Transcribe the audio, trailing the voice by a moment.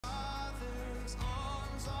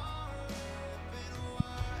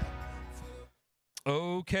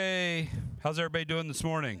Okay. How's everybody doing this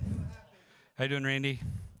morning? How you doing, Randy?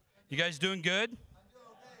 You guys doing good?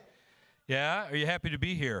 Yeah? Are you happy to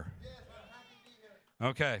be here?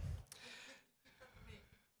 Okay.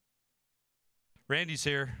 Randy's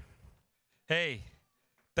here. Hey,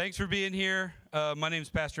 thanks for being here. My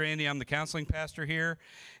name's Pastor Andy. I'm the counseling pastor here,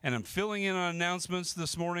 and I'm filling in on announcements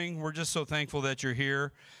this morning. We're just so thankful that you're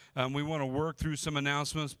here. We want to work through some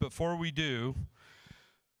announcements. Before we do,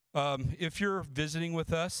 if you're visiting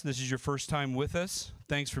with us, this is your first time with us,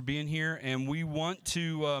 thanks for being here, and we want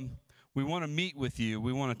to meet with you.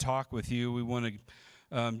 We want to talk with you. We want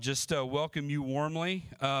to just welcome you warmly.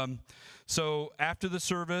 So after the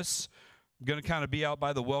service, I'm going to kind of be out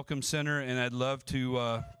by the Welcome Center, and I'd love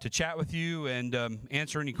to chat with you and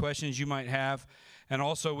answer any questions you might have. And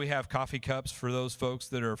also, we have coffee cups for those folks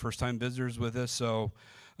that are first-time visitors with us. So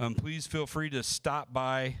please feel free to stop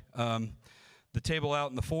by the table out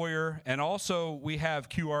in the foyer. And also, we have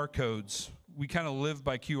QR codes. We kind of live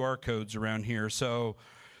by QR codes around here. So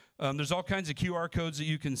there's all kinds of QR codes that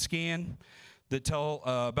you can scan that tell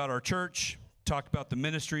about our church, talk about the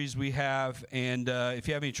ministries we have, and if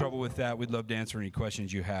you have any trouble with that, we'd love to answer any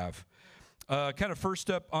questions you have. Kind of first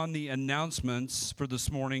up on the announcements for this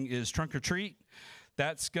morning is Trunk or Treat.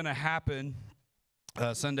 That's going to happen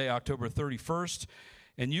Sunday, October 31st,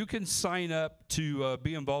 and you can sign up to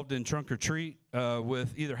be involved in Trunk or Treat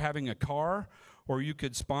with either having a car, or you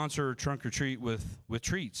could sponsor Trunk or Treat with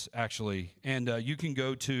treats, actually. And you can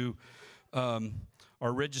go to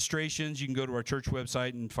our registrations. You can go to our church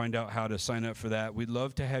website and find out how to sign up for that. We'd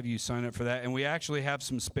love to have you sign up for that. And we actually have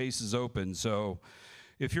some spaces open. So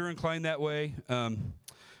if you're inclined that way,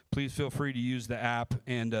 please feel free to use the app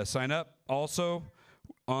and sign up. Also,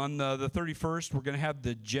 on the 31st, we're going to have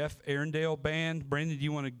the Jeff Arendale Band. Brandon, do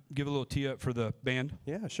you want to give a little tee up for the band?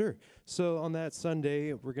 Yeah, sure. So on that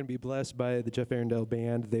Sunday, we're going to be blessed by the Jeff Arendale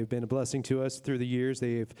Band. They've been a blessing to us through the years.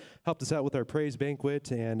 They've helped us out with our praise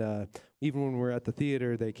banquet, and even when we're at the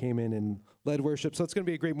theater, they came in and led worship. So it's going to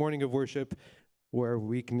be a great morning of worship where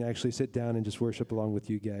we can actually sit down and just worship along with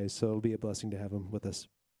you guys. So it'll be a blessing to have them with us.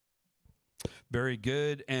 Very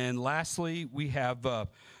good. And lastly, we have the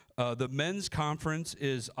men's conference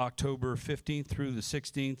is October 15th through the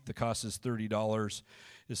 16th. The cost is $30.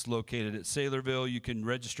 It's located at Saylorville. You can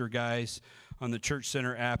register, guys, on the Church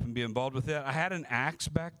Center app and be involved with that. I had an axe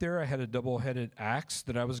back there. I had a double-headed axe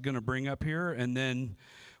that I was going to bring up here, and then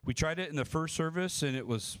we tried it in the first service, and it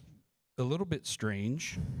was a little bit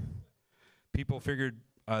strange. People figured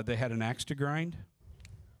they had an axe to grind.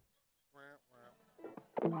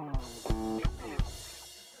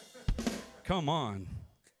 Come on.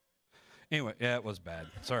 Anyway, yeah, it was bad.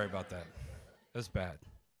 Sorry about that. That's bad.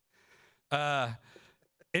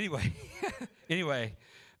 Anyway,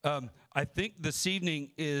 I think this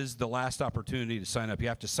evening is the last opportunity to sign up. You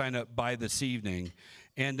have to sign up by this evening.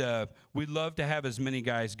 And we'd love to have as many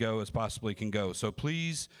guys go as possibly can go. So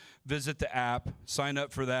please visit the app, sign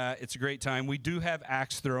up for that. It's a great time. We do have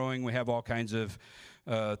axe throwing. We have all kinds of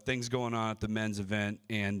things going on at the men's event.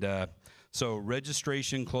 And so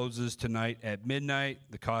registration closes tonight at midnight.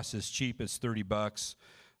 The cost is cheap. It's $30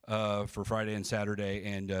 for Friday and Saturday,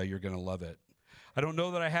 and you're going to love it. I don't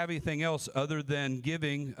know that I have anything else other than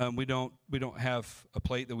giving. We don't have a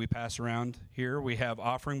plate that we pass around here. We have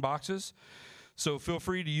offering boxes. So feel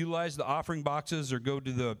free to utilize the offering boxes or go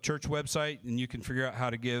to the church website, and you can figure out how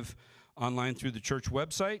to give online through the church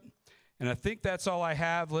website. And I think that's all I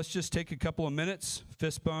have. Let's just take a couple of minutes,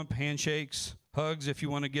 fist bump, handshakes, hugs if you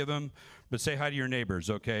want to give them, but say hi to your neighbors,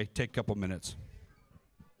 okay? Take a couple minutes.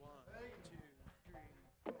 1,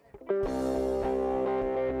 2, 3.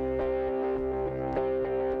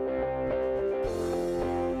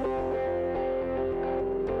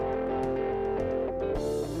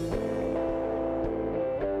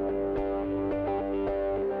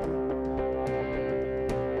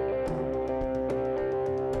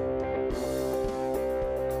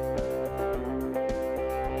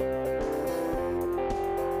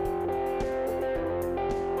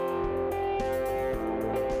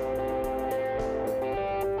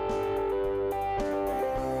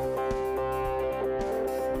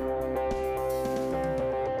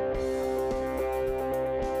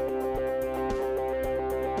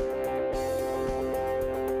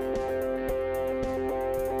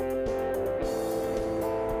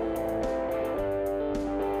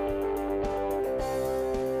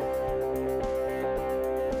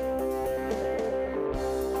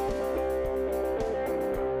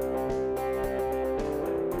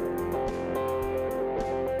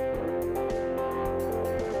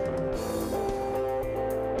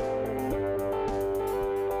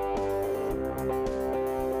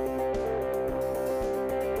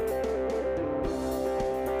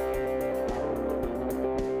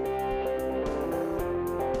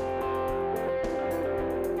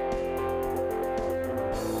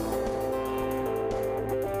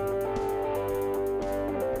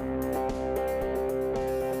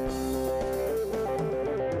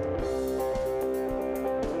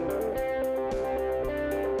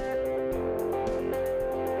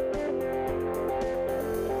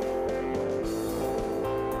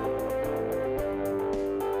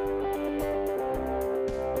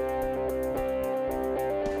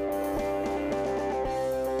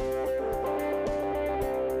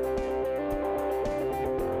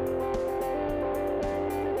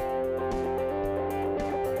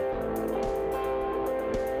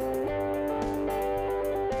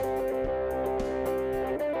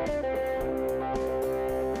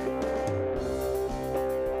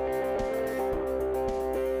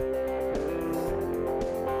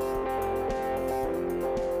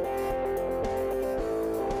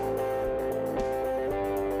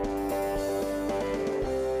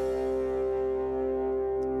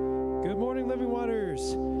 Good morning, Living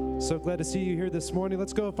Waters. So glad to see you here this morning.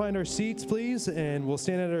 Let's go find our seats, please, and we'll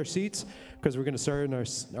stand at our seats because we're going to start in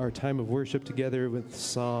our time of worship together with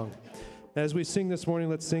song. As we sing this morning,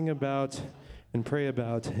 let's sing about and pray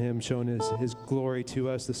about Him showing His glory to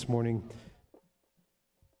us this morning.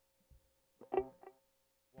 1,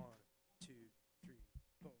 2, 3,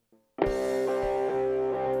 4.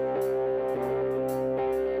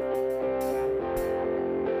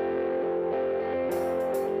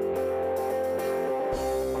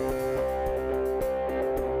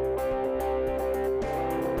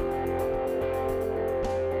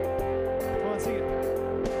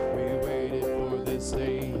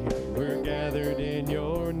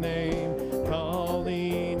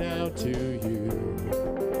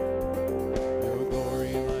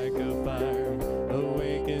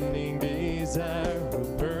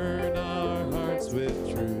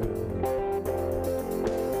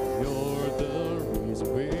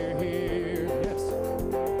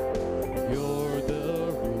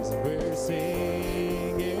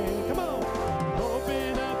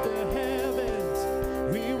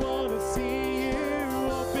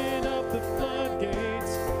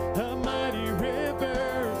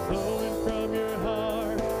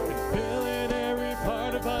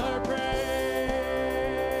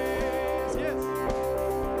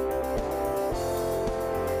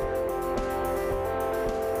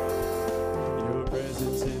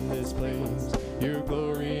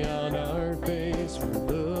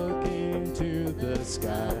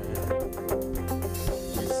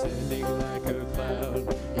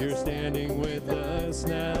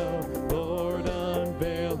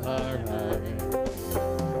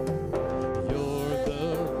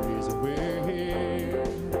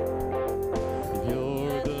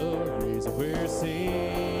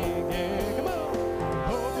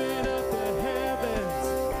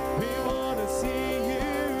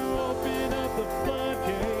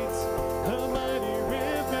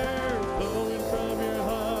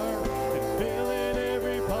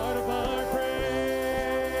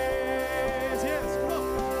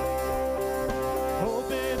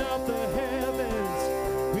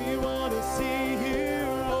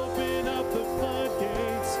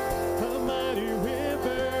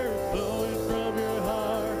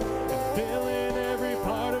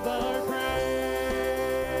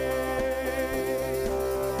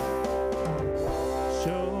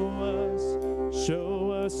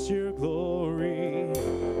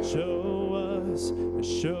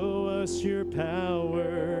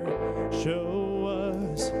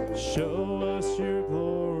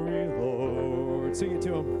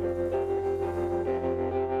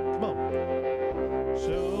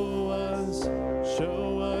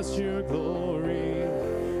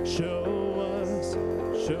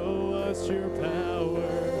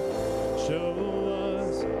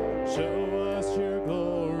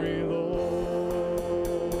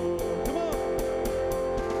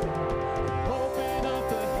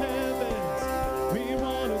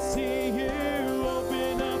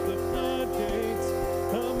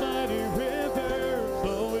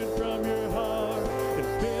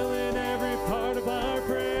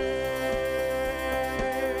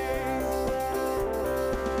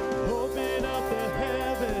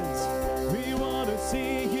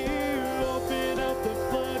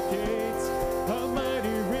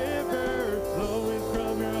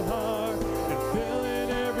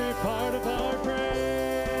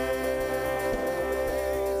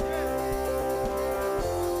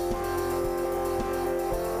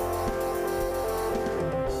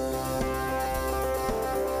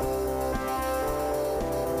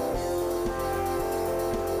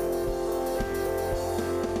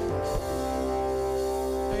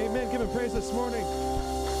 Praise this morning.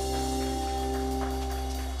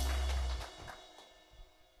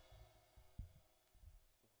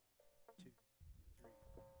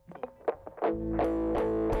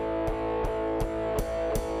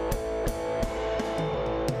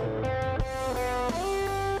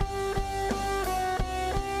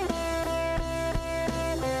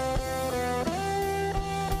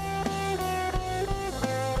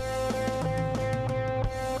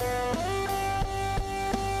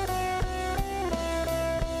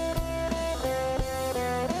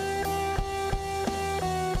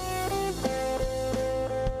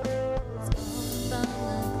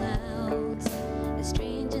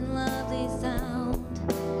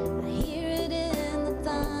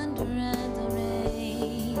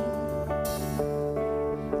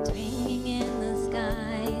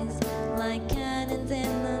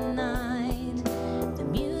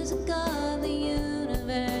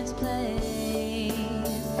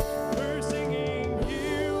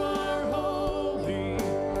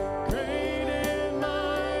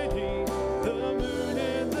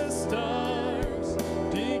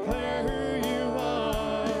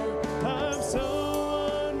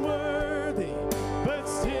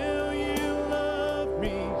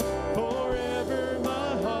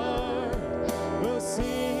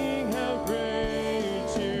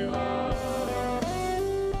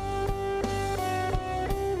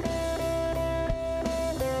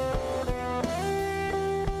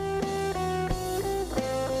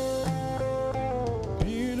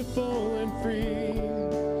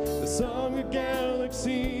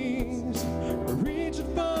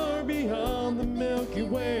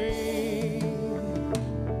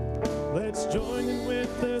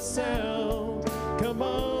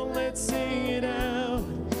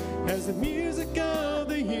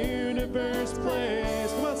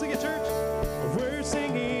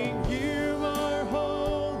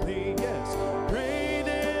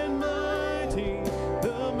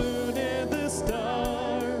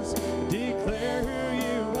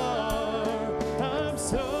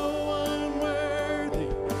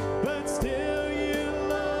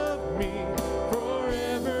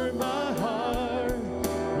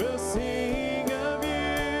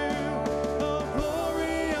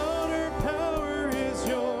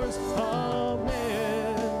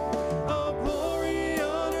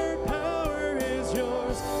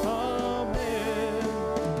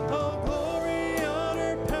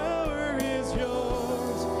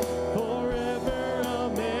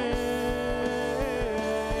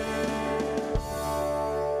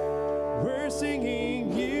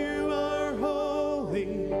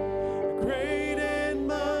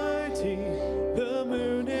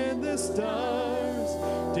 stars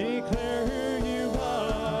declare who you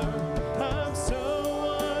are. I'm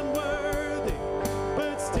so unworthy,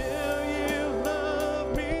 but still you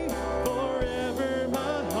love me. Forever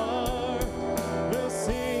my heart will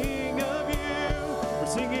sing of you. We're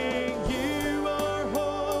singing you are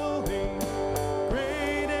holy,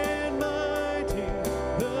 great and mighty.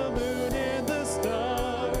 The moon and the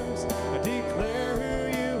stars declare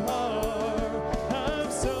who you are.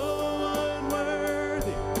 I'm so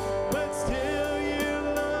unworthy, but still you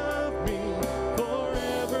love me.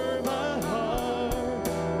 Forever my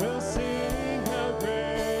heart will sing how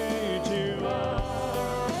great you are.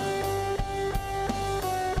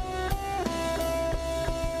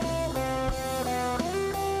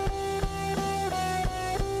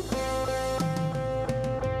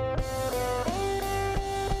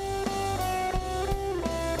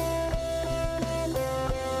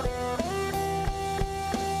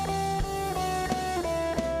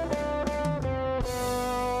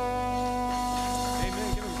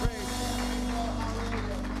 Amen. Give him praise.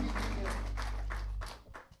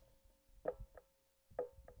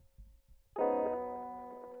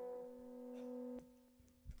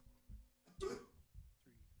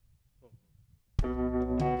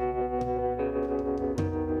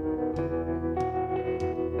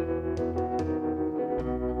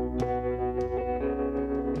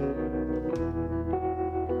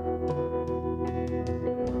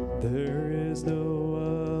 There is no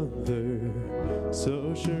other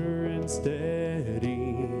so sure and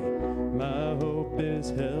steady. My hope is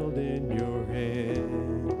held in your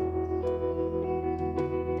hand.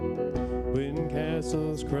 When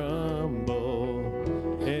castles crumble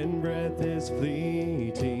and breath is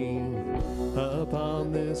fleeting,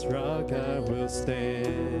 upon this rock I will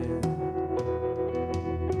stand.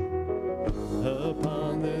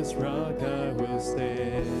 Upon this rock I will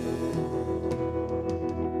stand.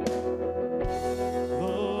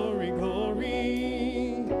 Glory,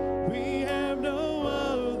 glory, we have no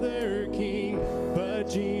other King but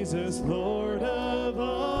Jesus, Lord of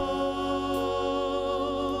all.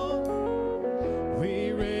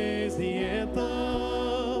 We raise the anthem,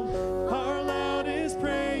 our loudest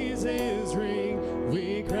praises ring.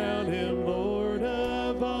 We crown him Lord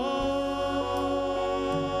of all.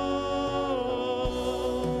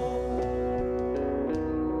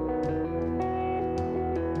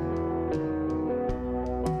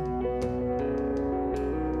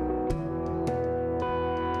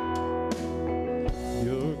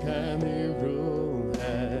 Your kindly rule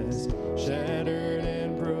has shattered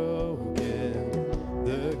and broken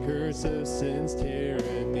the curse of sin's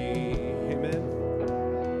tyranny. Amen.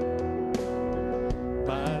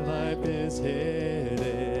 My life is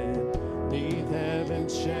hidden neath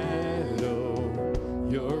heaven's shadow.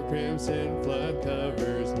 Your crimson flood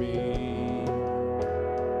covers me.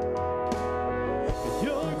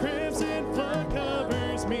 Your crimson flood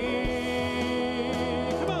covers me.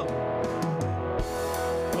 Come on.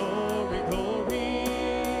 Glory, glory,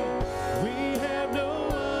 we have no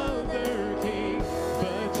other King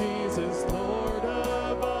but Jesus, Lord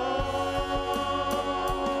of all.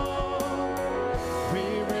 We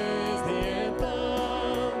raise the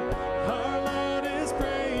anthem, our loudest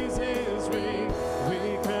praises ring.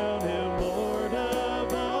 We crown him Lord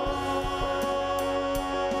of all.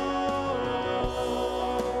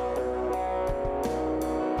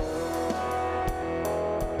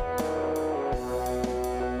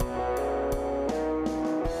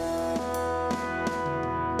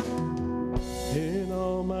 In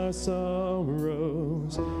all my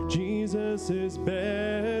sorrows, Jesus is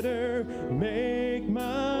better. Make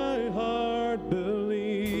my heart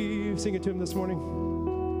believe. Sing it to him this morning.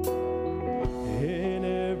 In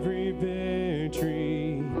every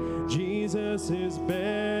victory, Jesus is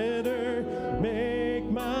better. Make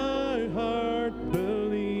my heart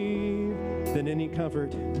believe. Than any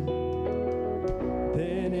comfort. Than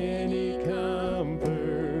any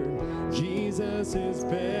comfort, Jesus is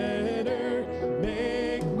better.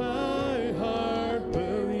 Make my heart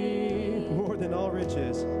believe. More than all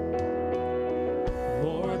riches.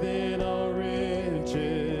 More than all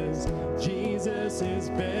riches, Jesus is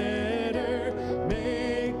better.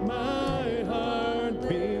 Make my heart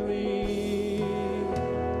believe.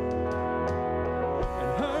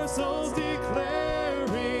 And our souls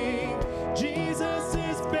declaring, Jesus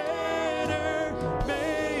is better.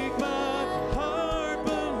 Make my heart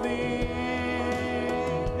believe.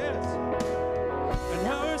 Yes. And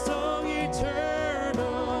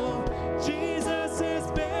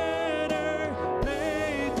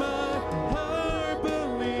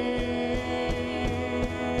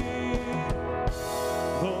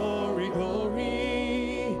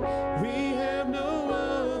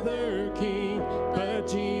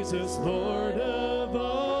Jesus, Lord of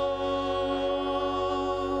all.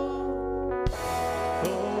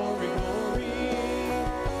 Glory, glory,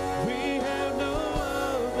 we have no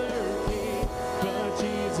other King but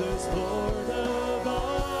Jesus, Lord of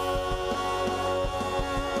all.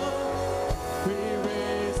 We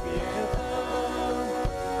raise the anthem,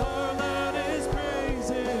 our loudest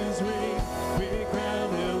praises ring. We crown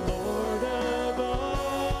Him Lord of all.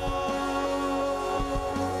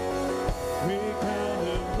 We crown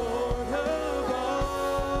Him Lord of all.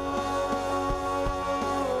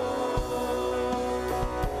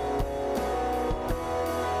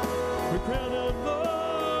 We crown Him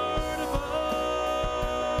Lord of all.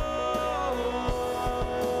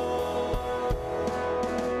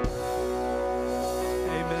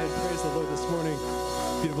 Amen. Praise the Lord this morning.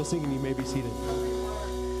 Beautiful singing. You may be seated.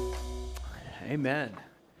 Amen.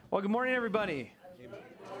 Well, good morning, everybody.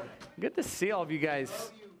 Good to see all of you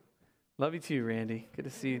guys. Love you too, Randy. Good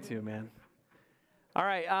to see you too, man. All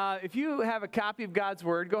right, if you have a copy of God's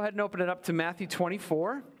Word, go ahead and open it up to Matthew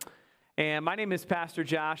 24. And my name is Pastor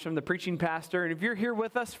Josh. I'm the preaching pastor. And if you're here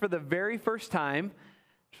with us for the very first time,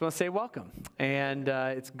 I just want to say welcome. And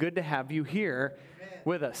it's good to have you here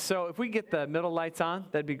with us. So if we get the middle lights on,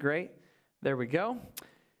 that'd be great. There we go.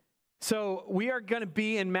 So we are going to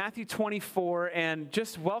be in Matthew 24 and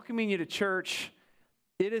just welcoming you to church.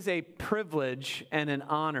 It is a privilege and an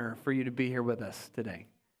honor for you to be here with us today,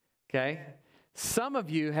 okay? Some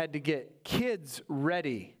of you had to get kids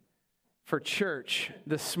ready for church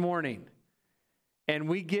this morning, and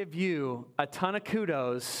we give you a ton of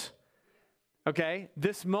kudos, okay?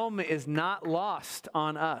 This moment is not lost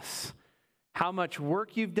on us. How much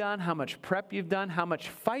work you've done, how much prep you've done, how much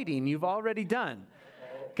fighting you've already done.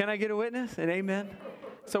 Can I get a witness? An amen?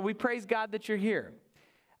 So we praise God that you're here.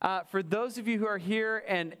 For those of you who are here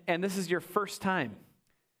and this is your first time,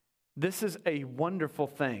 this is a wonderful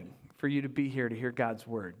thing for you to be here to hear God's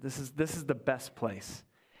word. This is the best place.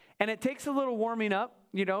 And it takes a little warming up.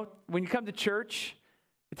 You know, when you come to church,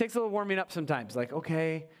 it takes a little warming up sometimes. Like,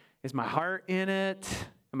 okay, is my heart in it?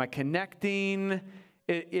 Am I connecting?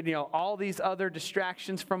 All these other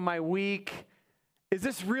distractions from my week. Is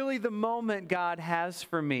this really the moment God has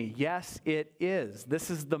for me? Yes, it is. This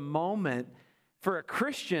is the moment. For a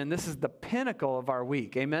Christian, this is the pinnacle of our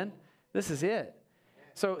week. Amen? This is it.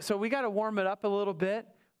 So we got to warm it up a little bit.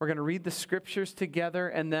 We're going to read the scriptures together,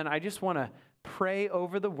 and then I just want to pray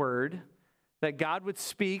over the word, that God would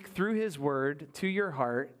speak through his word to your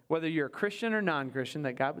heart, whether you're a Christian or non-Christian,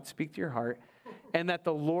 that God would speak to your heart, and that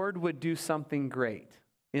the Lord would do something great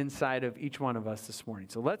inside of each one of us this morning.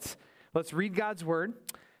 So let's read God's word,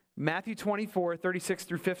 Matthew 24, 36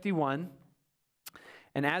 through 51.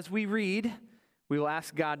 And as we read, we will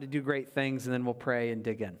ask God to do great things, and then we'll pray and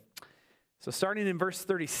dig in. So starting in verse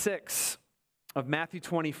 36 of Matthew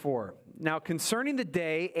 24. Now concerning the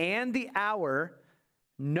day and the hour,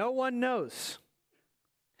 no one knows,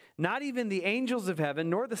 not even the angels of heaven,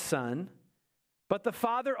 nor the Son, but the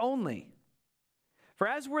Father only. For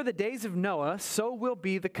as were the days of Noah, so will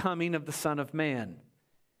be the coming of the Son of Man.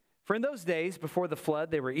 For in those days before the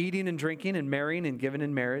flood, they were eating and drinking and marrying and giving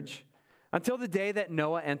in marriage, until the day that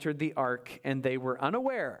Noah entered the ark, and they were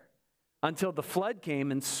unaware until the flood came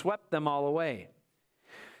and swept them all away.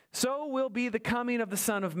 So will be the coming of the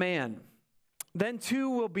Son of Man. Then two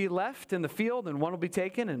will be left in the field, and one will be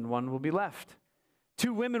taken, and one will be left.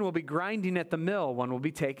 Two women will be grinding at the mill, one will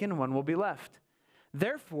be taken, and one will be left.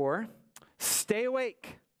 Therefore, stay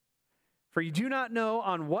awake, for you do not know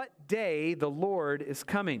on what day the Lord is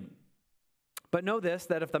coming. But know this,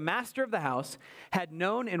 that if the master of the house had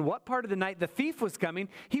known in what part of the night the thief was coming,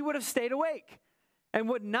 he would have stayed awake and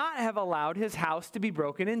would not have allowed his house to be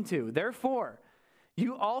broken into. Therefore,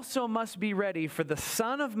 you also must be ready, for the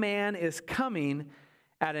Son of Man is coming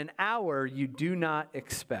at an hour you do not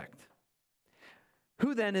expect.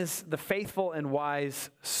 Who then is the faithful and wise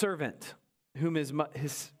servant whom his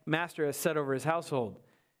master has set over his household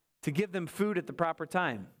to give them food at the proper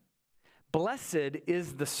time? Blessed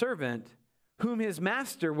is the servant whom his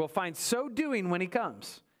master will find so doing when he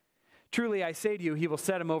comes. Truly I say to you, he will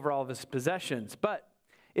set him over all of his possessions. But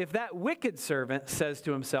if that wicked servant says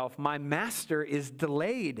to himself, my master is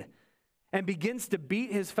delayed, and begins to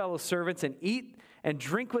beat his fellow servants and eat and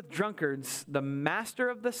drink with drunkards, the master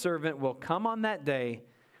of the servant will come on that day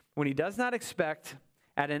when he does not expect,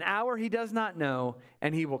 at an hour he does not know,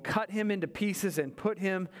 and he will cut him into pieces and put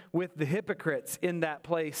him with the hypocrites. In that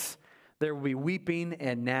place there will be weeping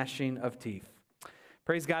and gnashing of teeth.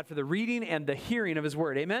 Praise God for the reading and the hearing of his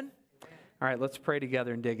word. Amen? All right, let's pray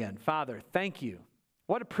together and dig in. Father, thank you.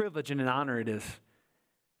 What a privilege and an honor it is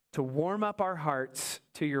to warm up our hearts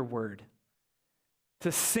to your word,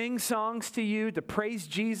 to sing songs to you, to praise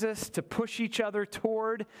Jesus, to push each other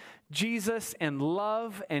toward Jesus and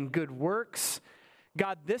love and good works.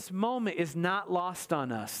 God, this moment is not lost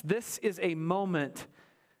on us. This is a moment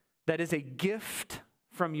that is a gift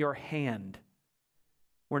from your hand.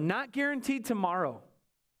 We're not guaranteed tomorrow.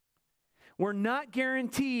 We're not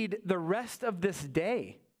guaranteed the rest of this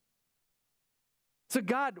day. So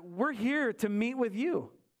God, we're here to meet with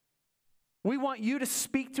you. We want you to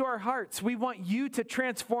speak to our hearts. We want you to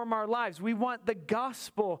transform our lives. We want the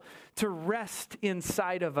gospel to rest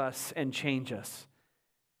inside of us and change us.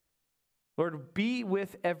 Lord, be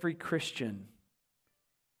with every Christian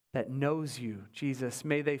that knows you, Jesus.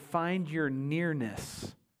 May they find your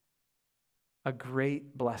nearness a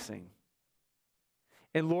great blessing.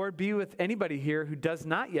 And Lord, be with anybody here who does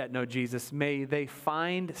not yet know Jesus. May they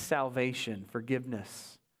find salvation,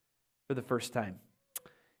 forgiveness for the first time.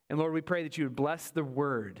 And Lord, we pray that you would bless the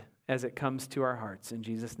word as it comes to our hearts. In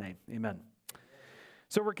Jesus' name, amen.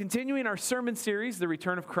 So we're continuing our sermon series, The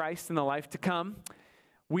Return of Christ in the Life to Come.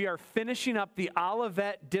 We are finishing up the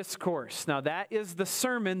Olivet Discourse. Now that is the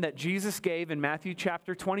sermon that Jesus gave in Matthew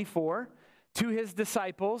chapter 24 to his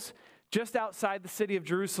disciples just outside the city of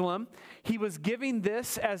Jerusalem. He was giving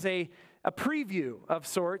this as a preview of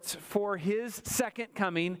sorts for his second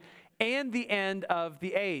coming and the end of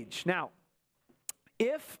the age. Now,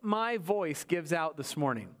 if my voice gives out this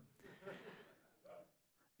morning,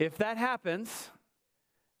 if that happens,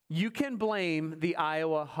 you can blame the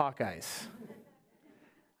Iowa Hawkeyes.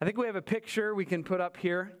 I think we have a picture we can put up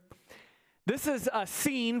here. This is a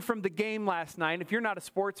scene from the game last night. If you're not a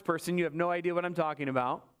sports person, you have no idea what I'm talking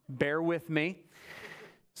about. Bear with me.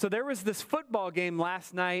 So there was this football game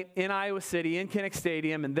last night in Iowa City, in Kinnick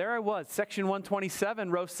Stadium, and there I was, section 127,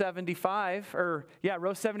 row 75,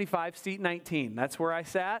 row 75, seat 19. That's where I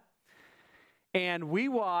sat. And we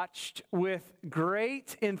watched with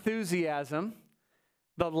great enthusiasm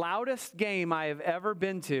the loudest game I have ever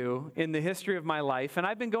been to in the history of my life. And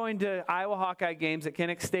I've been going to Iowa Hawkeye games at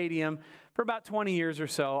Kinnick Stadium for about 20 years or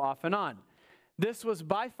so, off and on. This was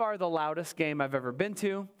by far the loudest game I've ever been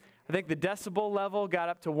to. I think the decibel level got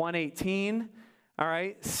up to 118, all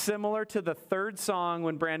right? Similar to the third song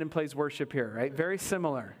when Brandon plays worship here, right? Very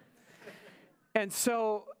similar. And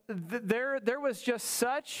so there was just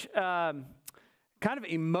such kind of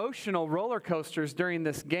emotional roller coasters during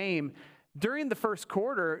this game. During the first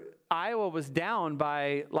quarter, Iowa was down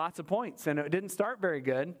by lots of points, and it didn't start very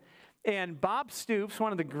good. And Bob Stoops,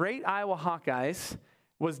 one of the great Iowa Hawkeyes,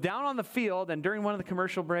 was down on the field, and during one of the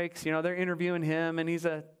commercial breaks, they're interviewing him, and he's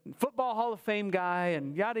a football Hall of Fame guy,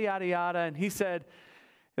 and yada, yada, yada. And they said,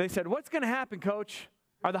 what's going to happen, Coach?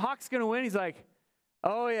 Are the Hawks going to win? He's like,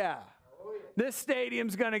 oh, yeah. This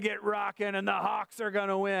stadium's going to get rocking, and the Hawks are going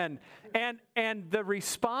to win. And the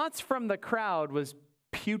response from the crowd was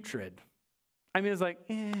putrid. I mean, it was like,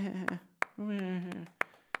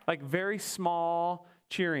 like very small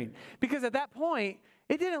cheering. Because at that point,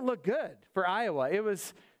 it didn't look good for Iowa. It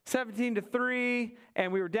was 17-3,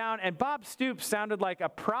 and we were down. And Bob Stoops sounded like a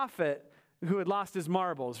prophet who had lost his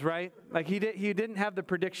marbles, right? Like he didn't have the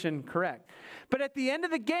prediction correct. But at the end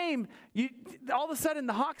of the game, all of a sudden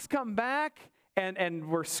the Hawks come back, and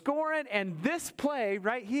we're scoring. And this play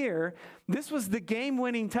right here, this was the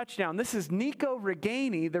game-winning touchdown. This is Nico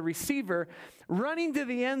Reganey, the receiver, running to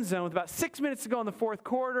the end zone with about 6 minutes to go in the fourth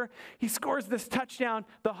quarter. He scores this touchdown.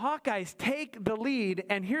 The Hawkeyes take the lead.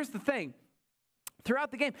 And here's the thing.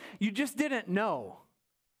 Throughout the game, you just didn't know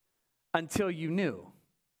until you knew.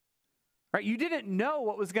 Right? You didn't know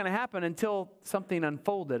what was going to happen until something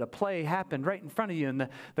unfolded. A play happened right in front of you, and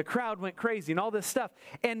the crowd went crazy and all this stuff.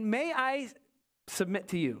 And may I submit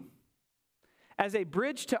to you, as a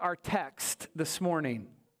bridge to our text this morning,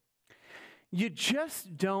 you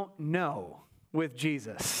just don't know with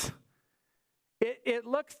Jesus. It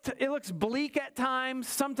looks bleak at times.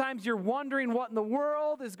 Sometimes you're wondering what in the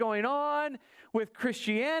world is going on with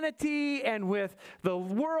Christianity and with the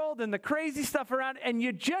world and the crazy stuff around, and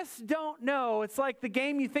you just don't know. It's like the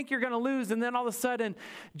game you think you're going to lose, and then all of a sudden,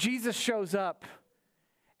 Jesus shows up.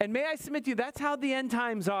 And may I submit to you, that's how the end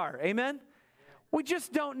times are. Amen? We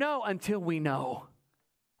just don't know until we know.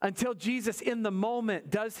 Until Jesus in the moment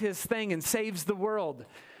does his thing and saves the world.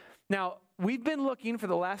 Now, we've been looking for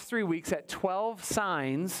the last 3 weeks at 12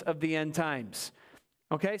 signs of the end times.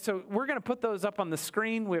 Okay, so we're going to put those up on the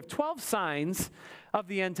screen. We have 12 signs of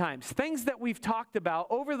the end times. Things that we've talked about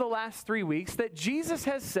over the last 3 weeks that Jesus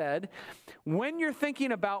has said, when you're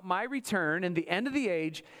thinking about my return and the end of the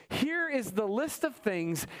age, here is the list of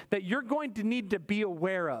things that you're going to need to be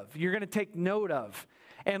aware of. You're going to take note of.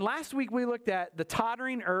 And last week we looked at the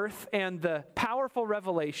tottering earth and the powerful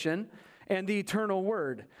revelation and the eternal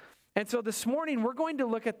word. And so this morning we're going to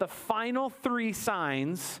look at the final 3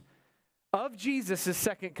 signs of Jesus'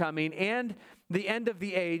 second coming and the end of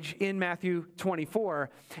the age in Matthew 24.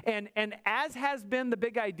 And as has been the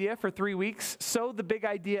big idea for 3 weeks, so the big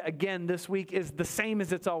idea again this week is the same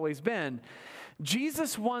as it's always been.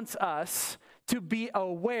 Jesus wants us to be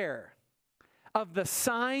aware of the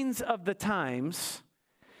signs of the times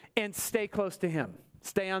and stay close to him.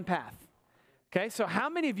 Stay on path. Okay, so how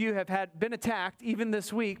many of you have been attacked, even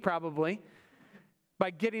this week probably,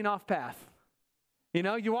 by getting off path? You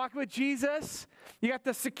know, you walk with Jesus, you got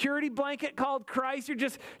the security blanket called Christ,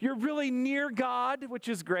 you're really near God, which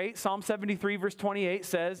is great. Psalm 73 verse 28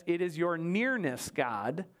 says, "It is your nearness,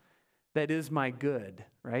 God, that is my good,"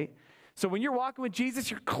 right? So when you're walking with Jesus,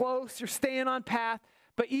 you're close, you're staying on path.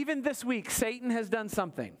 But even this week, Satan has done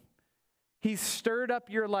something. He's stirred up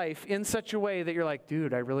your life in such a way that you're like,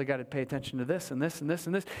 dude, I really got to pay attention to this and this and this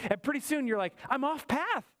and this. And pretty soon you're like, I'm off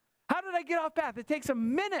path. How did I get off path? It takes a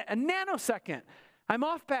minute, a nanosecond. I'm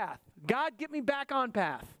off path. God, get me back on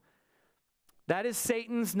path. That is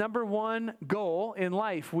Satan's number one goal in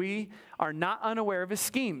life. We are not unaware of his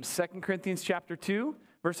schemes. 2 Corinthians chapter 2,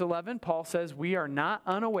 verse 11, Paul says we are not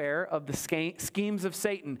unaware of the schemes of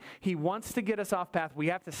Satan. He wants to get us off path. We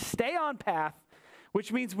have to stay on path,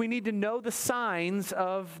 which means we need to know the signs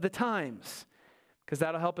of the times, because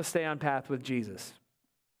that'll help us stay on path with Jesus.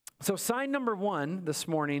 So sign number 1 this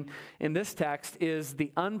morning in this text is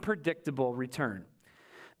the unpredictable return.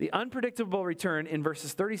 The unpredictable return in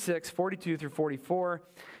verses 36, 42 through 44,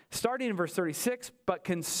 starting in verse 36, "But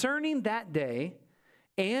concerning that day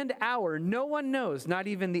and hour, no one knows, not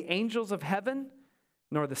even the angels of heaven,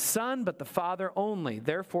 nor the Son, but the Father only.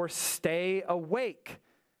 Therefore, stay awake."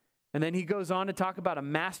 And then he goes on to talk about a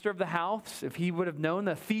master of the house. If he would have known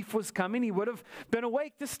the thief was coming, he would have been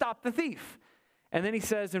awake to stop the thief. And then he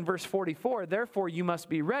says in verse 44, "Therefore you must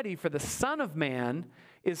be ready, for the Son of Man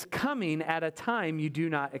is coming at a time you do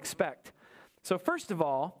not expect." So first of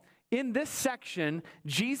all, in this section,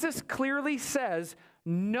 Jesus clearly says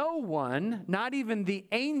no one, not even the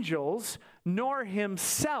angels, nor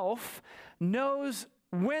himself, knows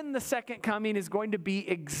when the second coming is going to be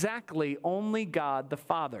exactly. Only God the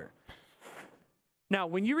Father. Now,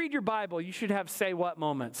 when you read your Bible, you should have say what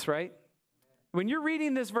moments, right? When you're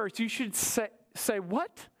reading this verse, you should say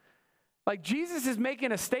what? Like Jesus is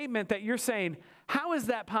making a statement that you're saying, how is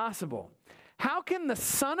that possible? How can the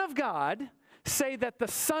Son of God say that the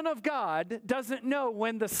Son of God doesn't know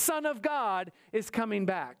when the Son of God is coming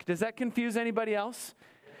back? Does that confuse anybody else?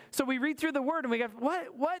 So we read through the word and we go,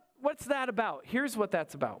 what's that about? Here's what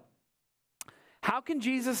that's about. How can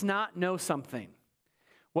Jesus not know something?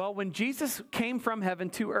 Well, when Jesus came from heaven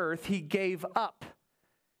to earth, he gave up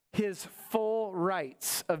his full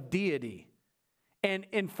rights of deity.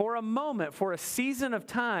 And for a moment, for a season of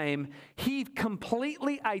time, he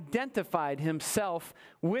completely identified himself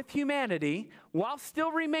with humanity while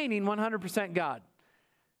still remaining 100% God.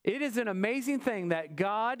 It is an amazing thing that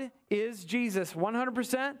God is Jesus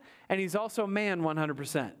 100%, and he's also man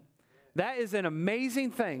 100%. That is an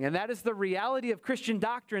amazing thing, and that is the reality of Christian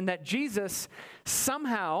doctrine, that Jesus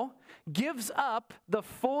somehow gives up the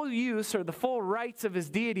full use or the full rights of his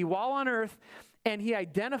deity while on earth, and he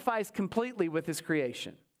identifies completely with his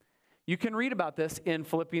creation. You can read about this in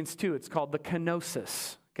Philippians 2. It's called the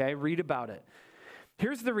kenosis. Okay, read about it.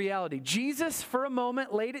 Here's the reality. Jesus, for a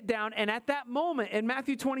moment, laid it down, and at that moment in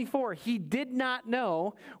Matthew 24, he did not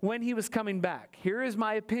know when he was coming back. Here is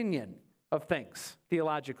my opinion of things,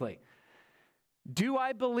 theologically. Do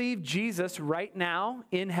I believe Jesus right now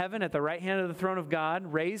in heaven at the right hand of the throne of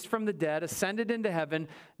God, raised from the dead, ascended into heaven,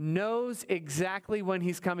 knows exactly when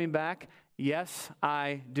he's coming back? Yes,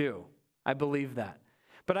 I do. I believe that.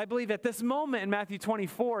 But I believe at this moment in Matthew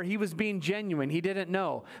 24, he was being genuine. He didn't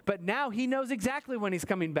know. But now he knows exactly when he's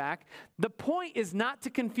coming back. The point is not to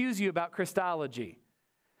confuse you about Christology.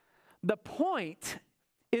 The point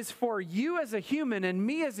is for you as a human and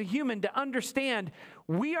me as a human to understand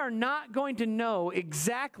we are not going to know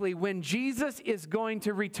exactly when Jesus is going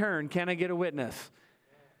to return. Can I get a witness?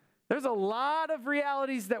 There's a lot of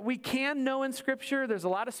realities that we can know in Scripture. There's a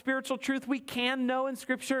lot of spiritual truth we can know in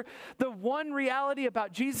Scripture. The one reality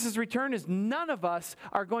about Jesus' return is none of us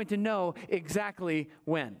are going to know exactly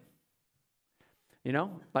when. You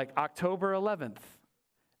know, like October 11th,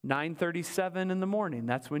 9:37 in the morning.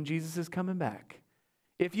 That's when Jesus is coming back.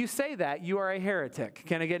 If you say that, you are a heretic.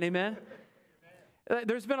 Can I get an amen?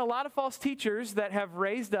 There's been a lot of false teachers that have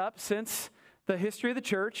raised up since the history of the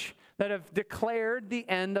church that have declared the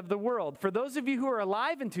end of the world. For those of you who are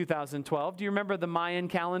alive in 2012, do you remember the Mayan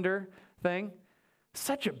calendar thing?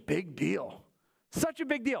 Such a big deal. Such a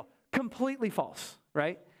big deal. Completely false,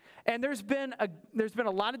 right? And there's been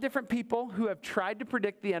a lot of different people who have tried to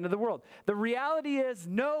predict the end of the world. The reality is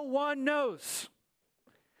no one knows.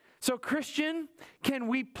 So Christian, can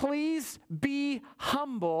we please be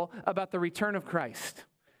humble about the return of Christ?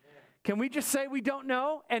 Can we just say we don't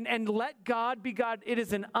know and let God be God? It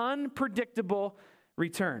is an unpredictable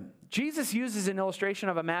return. Jesus uses an illustration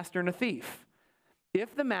of a master and a thief.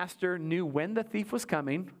 If the master knew when the thief was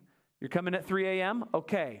coming, you're coming at 3 a.m.,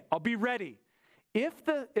 okay, I'll be ready. If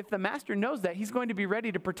the master knows that, he's going to be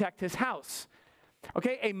ready to protect his house.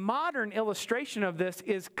 Okay, a modern illustration of this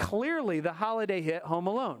is clearly the holiday hit Home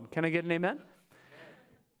Alone. Can I get an amen?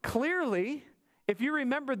 Clearly, if you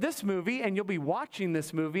remember this movie, and you'll be watching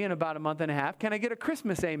this movie in about a month and a half, can I get a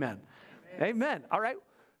Christmas amen? Amen. All right.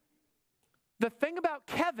 The thing about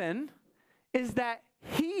Kevin is that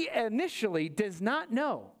he initially does not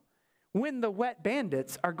know when the wet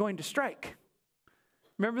bandits are going to strike.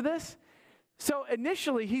 Remember this? So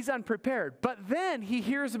initially, he's unprepared, but then he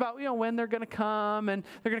hears about, when they're going to come, and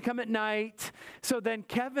they're going to come at night. So then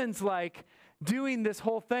Kevin's like doing this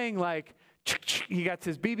whole thing, like, he got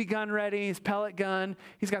his BB gun ready, his pellet gun.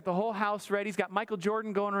 He's got the whole house ready. He's got Michael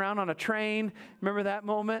Jordan going around on a train. Remember that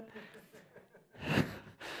moment?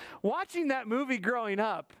 Watching that movie growing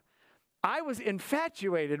up, I was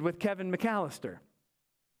infatuated with Kevin McAllister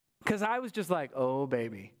because I was just like, oh,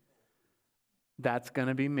 baby, that's going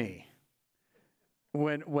to be me.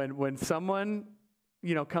 When someone,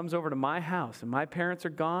 comes over to my house and my parents are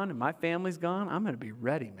gone and my family's gone, I'm going to be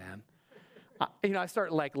ready, man. I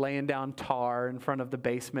start like laying down tar in front of the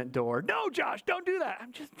basement door. No, Josh, don't do that.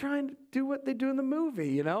 I'm just trying to do what they do in the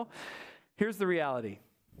movie, Here's the reality.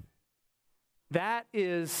 That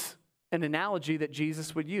is an analogy that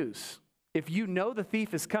Jesus would use. If you know the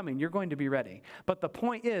thief is coming, you're going to be ready. But the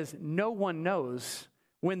point is, no one knows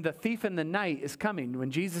when the thief in the night is coming,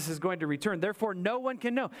 when Jesus is going to return. Therefore, no one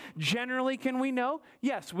can know. Generally, can we know?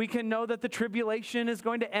 Yes, we can know that the tribulation is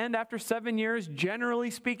going to end after 7 years.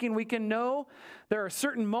 Generally speaking, we can know there are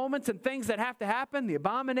certain moments and things that have to happen, the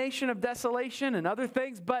abomination of desolation and other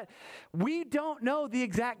things, but we don't know the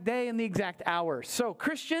exact day and the exact hour. So,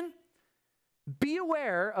 Christian, be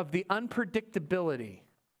aware of the unpredictability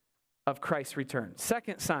of Christ's return.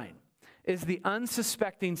 Second sign is the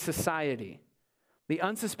unsuspecting society. The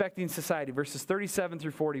unsuspecting society, verses 37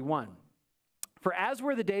 through 41. For as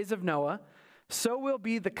were the days of Noah, so will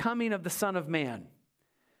be the coming of the Son of Man.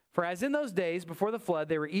 For as in those days before the flood,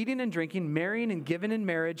 they were eating and drinking, marrying and giving in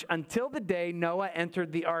marriage, until the day Noah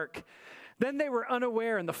entered the ark. Then they were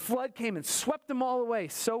unaware, and the flood came and swept them all away.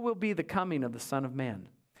 So will be the coming of the Son of Man.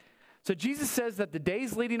 So Jesus says that the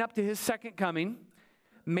days leading up to his second coming,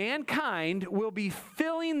 mankind will be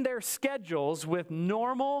filling their schedules with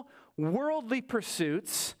normal worldly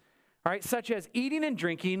pursuits, all right, such as eating and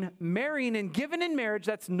drinking, marrying and giving in marriage.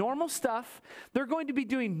 That's normal stuff. They're going to be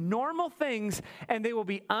doing normal things, and they will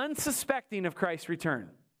be unsuspecting of Christ's return.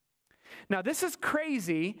 Now, this is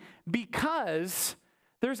crazy because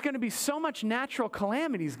there's going to be so much natural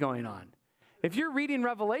calamities going on. If you're reading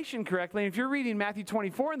Revelation correctly, and if you're reading Matthew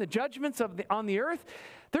 24 and the judgments on the earth,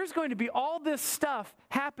 there's going to be all this stuff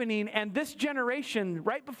happening, and this generation,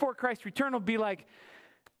 right before Christ's return, will be like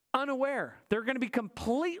unaware. They're going to be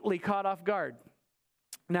completely caught off guard.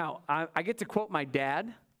 Now, I get to quote my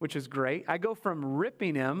dad, which is great. I go from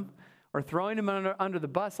ripping him or throwing him under the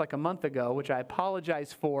bus like a month ago, which I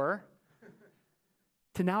apologize for,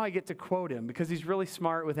 to now I get to quote him because he's really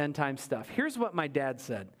smart with end time stuff. Here's what my dad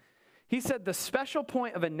said. He said, the special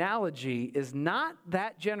point of analogy is not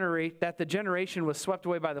that the generation was swept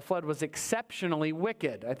away by the flood was exceptionally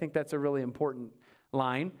wicked. I think that's a really important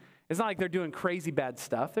line. It's not like they're doing crazy bad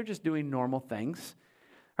stuff. They're just doing normal things.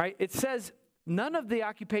 All right? It says none of the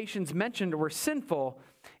occupations mentioned were sinful.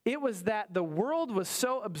 It was that the world was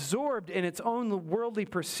so absorbed in its own worldly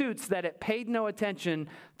pursuits that it paid no attention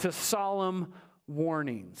to solemn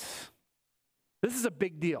warnings. This is a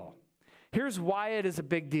big deal. Here's why it is a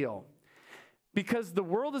big deal. Because the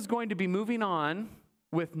world is going to be moving on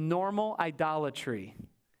with normal idolatry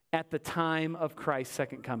at the time of Christ's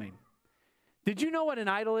second coming. Did you know what an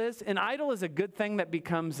idol is? An idol is a good thing that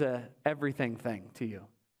becomes a everything thing to you.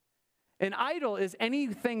 An idol is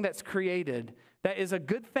anything that's created that is a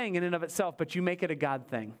good thing in and of itself, but you make it a God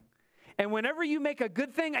thing. And whenever you make a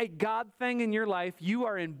good thing a God thing in your life, you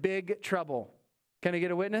are in big trouble. Can I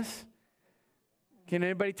get a witness? Can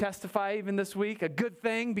anybody testify even this week? A good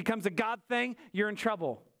thing becomes a God thing, you're in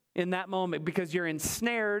trouble. in that moment because you're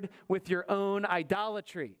ensnared with your own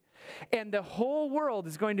idolatry. And the whole world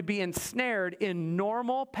is going to be ensnared in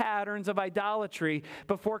normal patterns of idolatry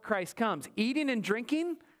before Christ comes. Eating and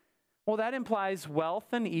drinking, well, that implies wealth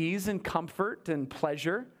and ease and comfort and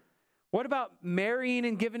pleasure. What about marrying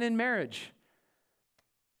and giving in marriage?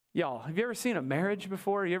 Y'all, have you ever seen a marriage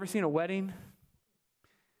before? You ever seen a wedding?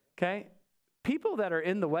 Okay. People that are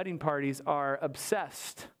in the wedding parties are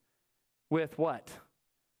obsessed with what?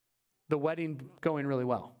 The wedding going really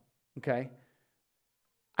well. Okay.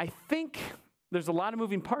 I think there's a lot of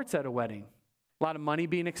moving parts at a wedding. A lot of money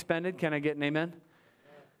being expended. Can I get an amen?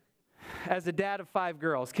 As a dad of 5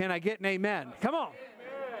 girls, can I get an amen? Come on.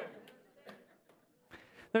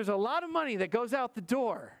 There's a lot of money that goes out the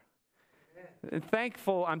door. And I'm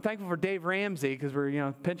thankful for Dave Ramsey because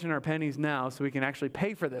we're, pinching our pennies now so we can actually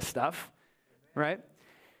pay for this stuff, right?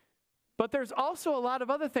 But there's also a lot of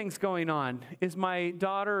other things going on. Is my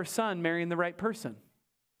daughter or son marrying the right person?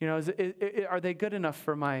 Are they good enough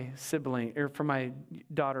for my sibling or for my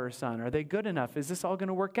daughter or son? Are they good enough? Is this all going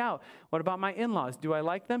to work out? What about my in-laws? Do I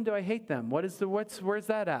like them? Do I hate them? Where's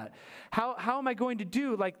that at? How am I going to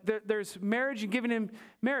do? Like there's marriage and giving him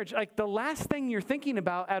marriage. Like the last thing you're thinking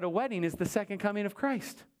about at a wedding is the second coming of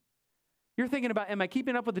Christ. You're thinking about, am I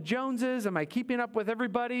keeping up with the Joneses? Am I keeping up with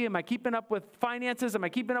everybody? Am I keeping up with finances? Am I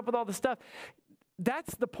keeping up with all the stuff?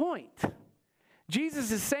 That's the point.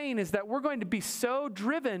 Jesus is saying is that we're going to be so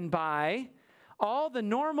driven by all the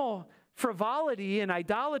normal frivolity and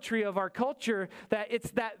idolatry of our culture that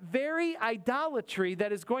it's that very idolatry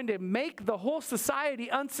that is going to make the whole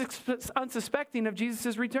society unsuspecting of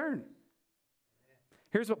Jesus' return.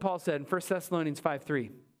 Here's what Paul said in 1 Thessalonians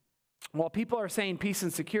 5:3. While people are saying peace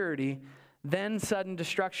and security, then sudden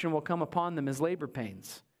destruction will come upon them as labor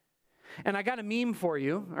pains. And I got a meme for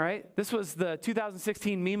you, all right? This was the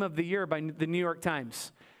 2016 Meme of the Year by the New York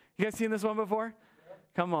Times. You guys seen this one before?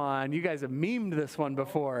 Come on, you guys have memed this one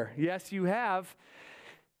before. Yes, you have.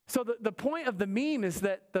 So the point of the meme is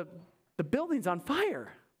that the building's on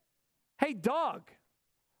fire. Hey, dog,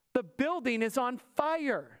 the building is on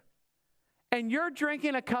fire. And you're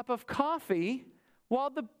drinking a cup of coffee while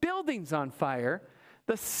the building's on fire.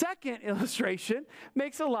 The second illustration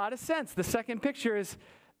makes a lot of sense. The second picture is,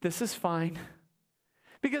 this is fine.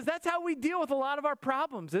 Because that's how we deal with a lot of our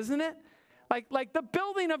problems, isn't it? Like the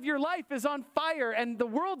building of your life is on fire and the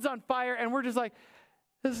world's on fire and we're just like,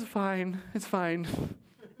 this is fine. It's fine.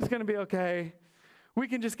 It's going to be okay. We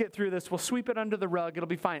can just get through this. We'll sweep it under the rug. It'll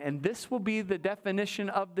be fine. And this will be the definition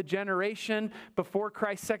of the generation before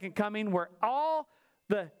Christ's second coming, where all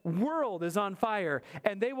the world is on fire,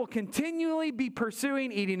 and they will continually be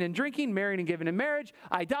pursuing eating and drinking, marrying and giving in marriage,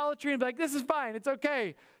 idolatry, and be like, this is fine, it's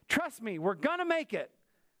okay. Trust me, we're going to make it.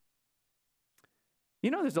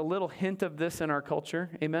 There's a little hint of this in our culture.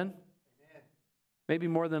 Amen? Amen? Maybe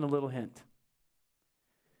more than a little hint.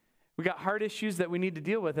 We got hard issues that we need to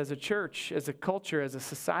deal with as a church, as a culture, as a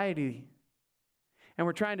society. And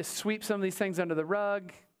we're trying to sweep some of these things under the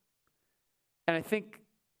rug. And I think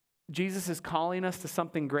Jesus is calling us to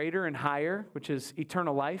something greater and higher, which is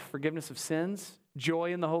eternal life, forgiveness of sins,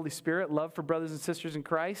 joy in the Holy Spirit, love for brothers and sisters in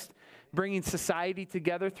Christ, bringing society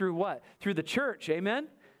together through what? Through the church, amen?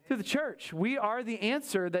 Through the church. We are the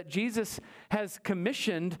answer that Jesus has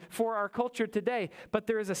commissioned for our culture today. But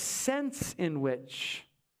there is a sense in which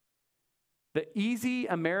the easy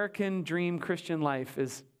American dream Christian life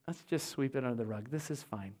is, let's just sweep it under the rug. This is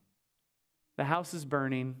fine. The house is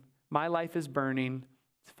burning. My life is burning.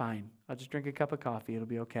 It's fine. I'll just drink a cup of coffee. It'll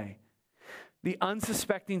be okay. The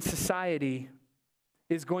unsuspecting society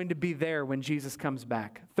is going to be there when Jesus comes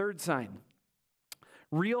back. Third sign,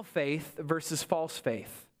 real faith versus false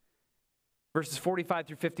faith. Verses 45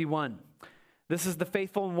 through 51. This is the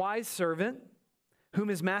faithful and wise servant whom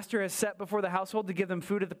his master has set before the household to give them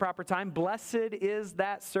food at the proper time. Blessed is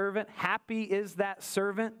that servant. Happy is that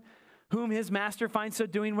servant whom his master finds so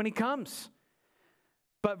doing when he comes.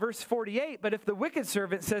 But verse 48, but if the wicked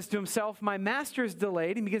servant says to himself, my master is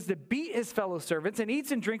delayed, and begins to beat his fellow servants and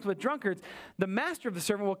eats and drinks with drunkards, the master of the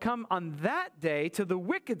servant will come on that day to the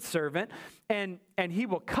wicked servant, and he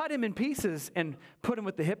will cut him in pieces and put him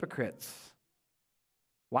with the hypocrites.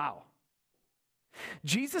 Wow.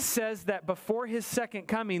 Jesus says that before his second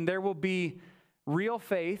coming, there will be real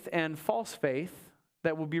faith and false faith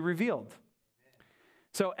that will be revealed.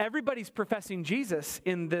 So everybody's professing Jesus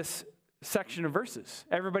in this section of verses.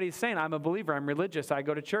 Everybody's saying, I'm a believer, I'm religious, I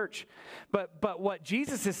go to church. But what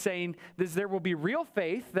Jesus is saying is there will be real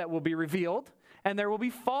faith that will be revealed, and there will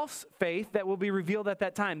be false faith that will be revealed at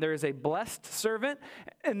that time. There is a blessed servant,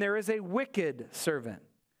 and there is a wicked servant.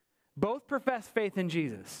 Both profess faith in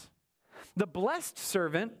Jesus. The blessed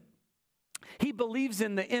servant, he believes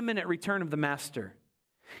in the imminent return of the master.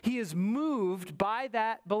 He is moved by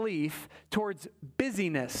that belief towards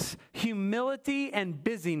busyness, humility and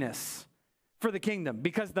busyness for the kingdom,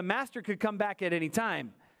 because the master could come back at any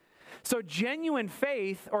time. So genuine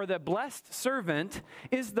faith, or the blessed servant,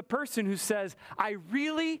 is the person who says, I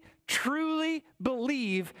really, truly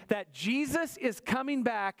believe that Jesus is coming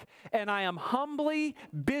back, and I am humbly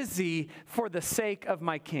busy for the sake of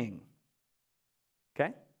my king.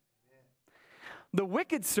 Okay? The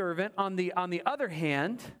wicked servant, on the other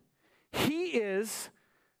hand, he is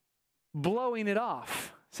blowing it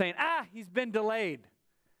off, saying, he's been delayed.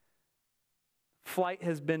 Flight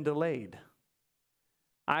has been delayed.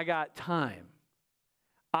 I got time.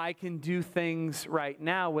 I can do things right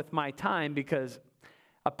now with my time because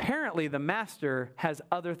apparently the master has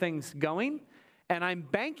other things going, and I'm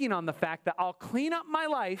banking on the fact that I'll clean up my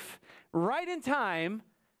life right in time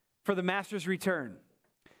for the master's return.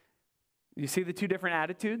 You see the two different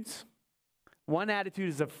attitudes? One attitude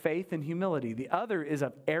is of faith and humility. The other is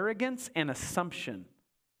of arrogance and assumption.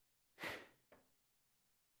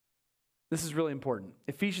 This is really important.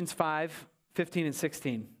 Ephesians 5:15 and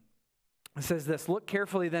 16. It says this, look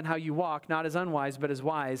carefully then how you walk, not as unwise, but as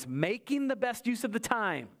wise, making the best use of the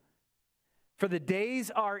time, for the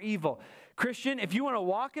days are evil. Christian, if you want to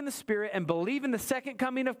walk in the Spirit and believe in the second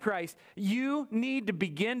coming of Christ, you need to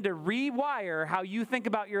begin to rewire how you think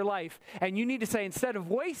about your life. And you need to say, instead of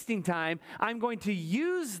wasting time, I'm going to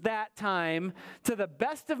use that time to the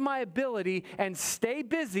best of my ability and stay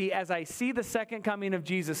busy as I see the second coming of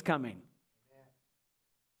Jesus coming.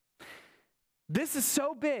 This is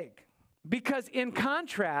so big because, in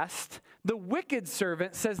contrast, the wicked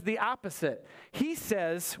servant says the opposite. He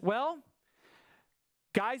says, well,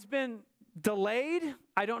 guy's been delayed.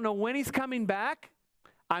 I don't know when he's coming back.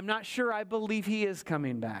 I'm not sure I believe he is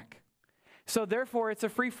coming back. So therefore, it's a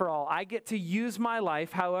free-for-all. I get to use my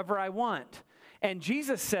life however I want. And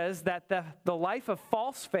Jesus says that the life of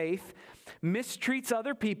false faith mistreats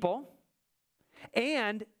other people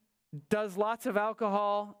and does lots of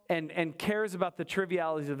alcohol and cares about the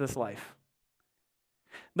trivialities of this life.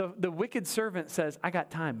 The wicked servant says, I got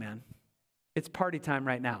time, man. It's party time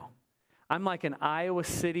right now. I'm like an Iowa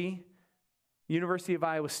City, University of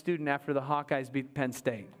Iowa student after the Hawkeyes beat Penn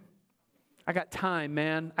State. I got time,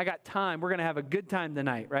 man. I got time. We're going to have a good time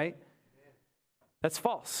tonight, right? That's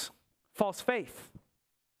false. False faith.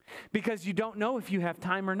 Because you don't know if you have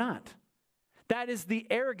time or not. That is the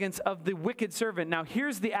arrogance of the wicked servant. Now,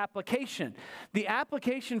 here's the application. The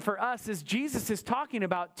application for us is Jesus is talking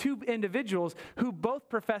about two individuals who both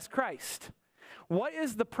profess Christ. What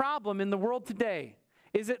is the problem in the world today?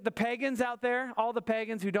 Is it the pagans out there, all the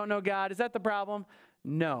pagans who don't know God? Is that the problem?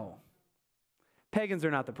 No. Pagans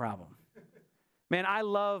are not the problem. Man, I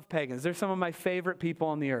love pagans. They're some of my favorite people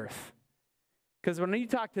on the earth. Because when you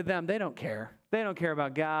talk to them, they don't care. They don't care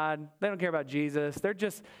about God. They don't care about Jesus. They're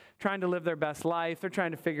just trying to live their best life. They're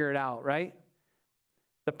trying to figure it out, right?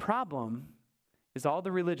 The problem is all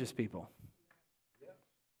the religious people.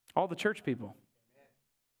 All the church people.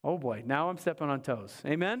 Oh boy, now I'm stepping on toes.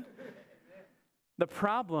 Amen? The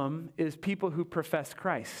problem is people who profess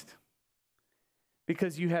Christ.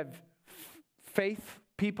 Because you have faith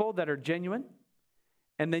people that are genuine,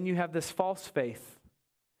 and then you have this false faith.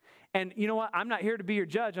 And you know what? I'm not here to be your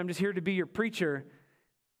judge. I'm just here to be your preacher.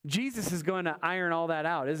 Jesus is going to iron all that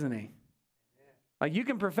out, isn't he? Like, you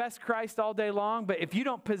can profess Christ all day long, but if you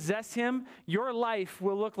don't possess him, your life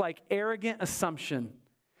will look like arrogant assumption,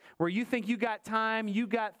 where you think you got time, you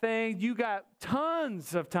got things, you got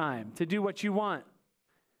tons of time to do what you want.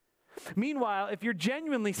 Meanwhile, if you're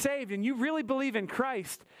genuinely saved and you really believe in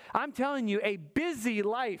Christ, I'm telling you, a busy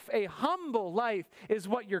life, a humble life is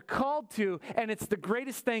what you're called to, and it's the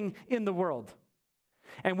greatest thing in the world.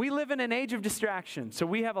 And we live in an age of distraction, so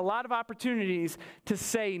we have a lot of opportunities to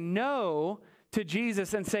say no to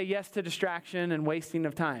Jesus and say yes to distraction and wasting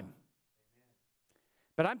of time.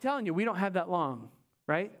 But I'm telling you, we don't have that long,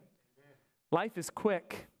 right? Life is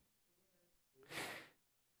quick.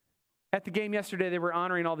 At the game yesterday, they were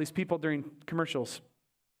honoring all these people during commercials.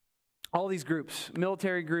 All these groups,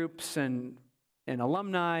 military groups and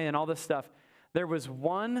alumni and all this stuff. There was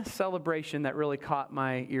one celebration that really caught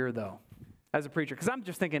my ear, though, as a preacher. Because I'm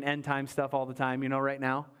just thinking end time stuff all the time, right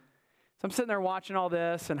now. So I'm sitting there watching all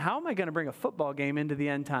this, and how am I going to bring a football game into the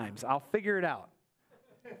end times? I'll figure it out.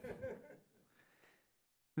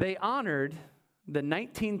 They honored the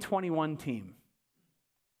 1921 team.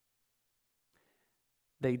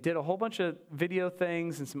 They did a whole bunch of video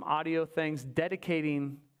things and some audio things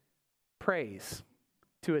dedicating praise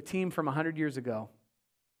to a team from 100 years ago.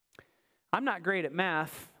 I'm not great at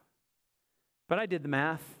math, But I did the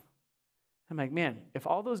math. I'm like, man, if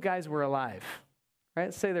all those guys were alive, right?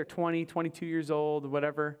 Let's say they're 20, 22 years old,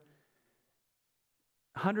 whatever.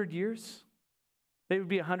 100 years? They would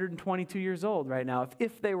be 122 years old right now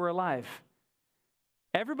if they were alive.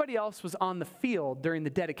 Everybody else was on the field during the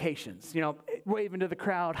dedications, waving to the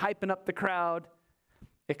crowd, hyping up the crowd,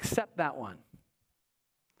 except that one.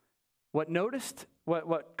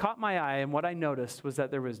 What caught my eye and what I noticed was that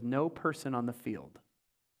there was no person on the field,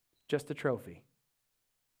 just a trophy.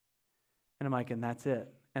 And I'm like, and that's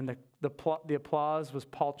it. And the applause was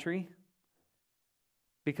paltry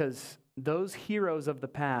because those heroes of the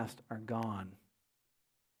past are gone.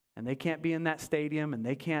 And they can't be in that stadium and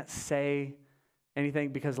they can't say anything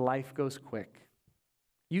because life goes quick.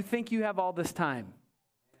 You think you have all this time.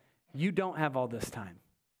 You don't have all this time.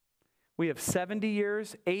 We have 70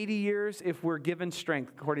 years, 80 years if we're given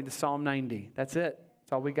strength, according to Psalm 90. That's it.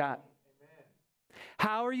 That's all we got. Amen.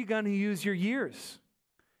 How are you going to use your years?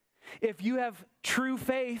 If you have true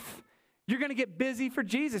faith, you're going to get busy for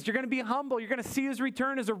Jesus. You're going to be humble. You're going to see his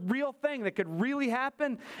return as a real thing that could really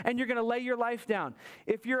happen, and you're going to lay your life down.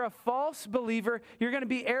 If you're a false believer, you're going to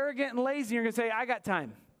be arrogant and lazy. You're going to say, I got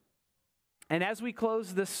time. And as we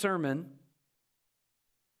close this sermon,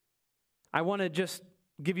 I want to just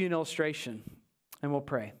give you an illustration, and we'll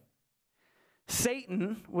pray.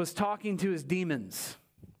 Satan was talking to his demons,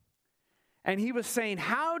 and he was saying,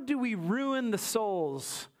 how do we ruin the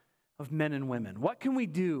souls of men and women? What can we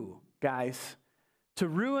do, guys, to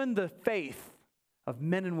ruin the faith of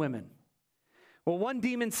men and women? Well, one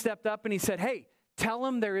demon stepped up and he said, hey, tell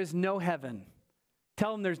them there is no heaven.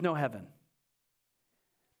 Tell them there's no heaven.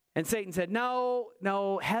 And Satan said,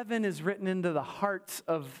 no, heaven is written into the hearts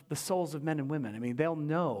of the souls of men and women. I mean, they'll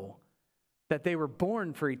know that they were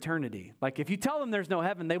born for eternity. Like, if you tell them there's no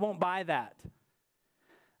heaven, they won't buy that.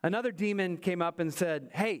 Another demon came up and said,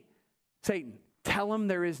 hey, Satan, tell them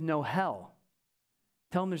there is no hell.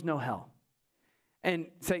 Tell them there's no hell. And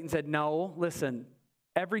Satan said, no, listen,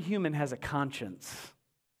 every human has a conscience.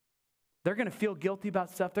 They're going to feel guilty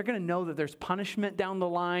about stuff. They're going to know that there's punishment down the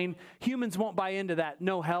line. Humans won't buy into that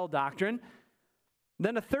no hell doctrine.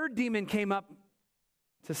 Then a third demon came up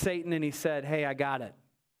to Satan and he said, hey, I got it.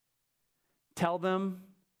 Tell them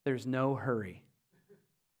there's no hurry.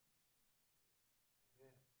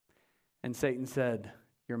 And Satan said,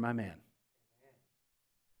 you're my man.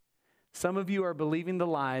 Some of you are believing the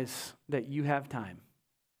lies that you have time.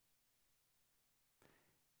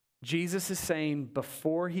 Jesus is saying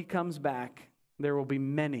before he comes back, there will be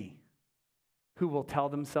many who will tell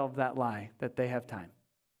themselves that lie, that they have time.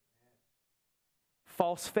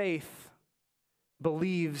 False faith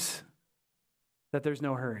believes that there's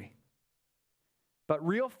no hurry. But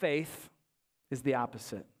real faith is the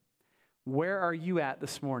opposite. Where are you at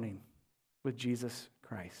this morning with Jesus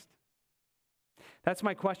Christ? That's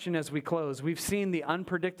my question as we close. We've seen the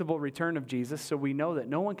unpredictable return of Jesus, so we know that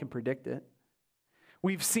no one can predict it.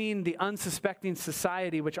 We've seen the unsuspecting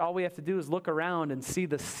society, which all we have to do is look around and see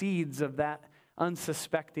the seeds of that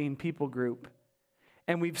unsuspecting people group.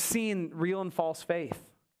 And we've seen real and false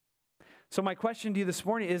faith. So my question to you this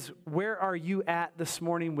morning is, where are you at this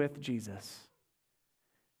morning with Jesus?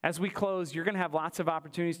 As we close, you're going to have lots of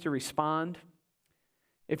opportunities to respond.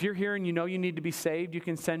 If you're here and you know you need to be saved, you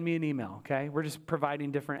can send me an email, okay? We're just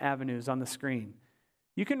providing different avenues on the screen.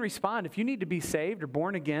 You can respond. If you need to be saved or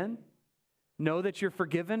born again, know that you're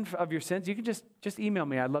forgiven of your sins, you can just email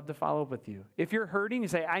me. I'd love to follow up with you. If you're hurting, you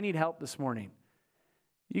say, I need help this morning.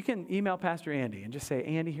 You can email Pastor Andy and just say,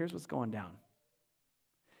 Andy, here's what's going down.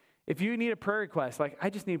 If you need a prayer request, like, I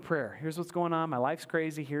just need prayer. Here's what's going on. My life's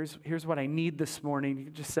crazy. Here's what I need this morning. You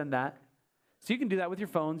can just send that. So you can do that with your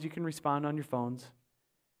phones. You can respond on your phones.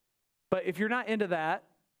 But if you're not into that,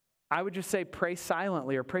 I would just say pray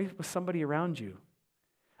silently or pray with somebody around you.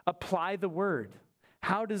 Apply the word.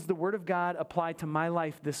 How does the word of God apply to my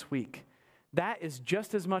life this week? That is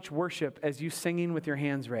just as much worship as you singing with your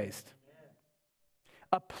hands raised. Amen.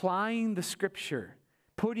 Applying the scripture,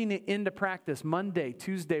 putting it into practice Monday,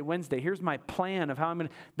 Tuesday, Wednesday. Here's my plan of how I'm going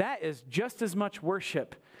to. That is just as much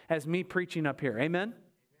worship as me preaching up here. Amen? Amen.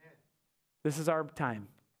 This is our time.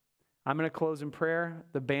 I'm going to close in prayer.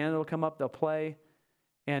 The band will come up, they'll play.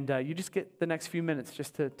 And you just get the next few minutes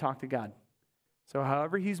just to talk to God. So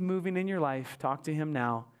however he's moving in your life, talk to him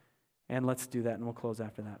now. And let's do that, and we'll close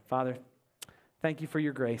after that. Father, thank you for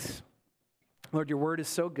your grace. Lord, your word is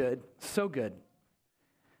so good, so good.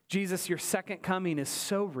 Jesus, your second coming is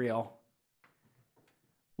so real.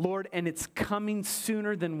 Lord, and it's coming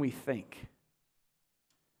sooner than we think.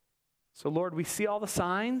 So Lord, we see all the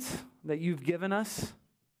signs that you've given us.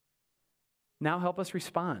 Now help us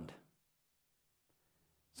respond.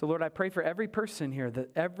 So, Lord, I pray for every person here, that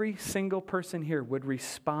every single person here would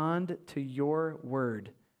respond to your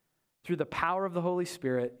word through the power of the Holy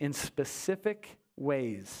Spirit in specific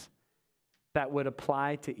ways that would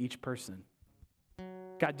apply to each person.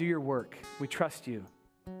 God, do your work. We trust you.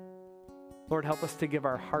 Lord, help us to give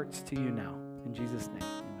our hearts to you now. In Jesus' name,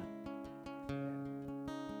 amen.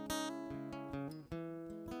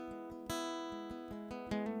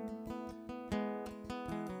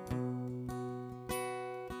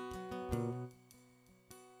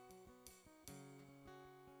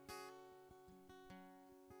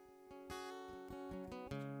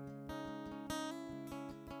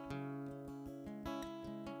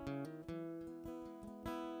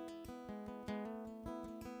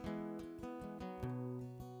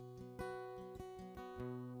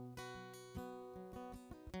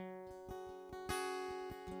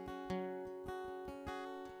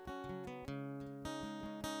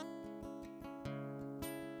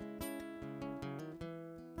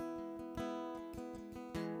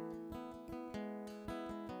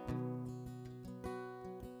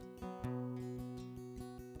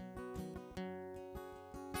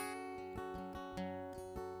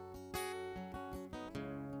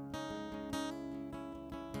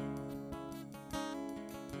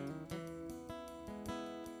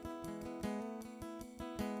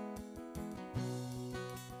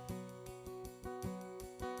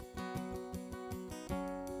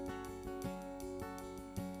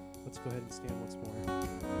 Let's go ahead and stand once more.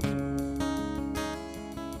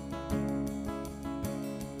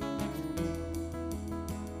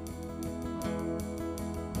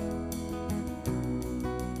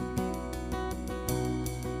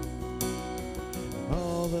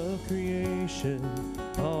 All of creation,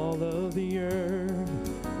 all of the earth,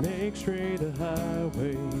 make straight a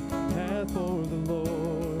highway, path for the Lord.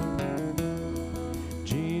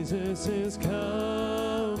 Jesus is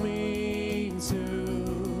coming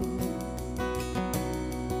soon.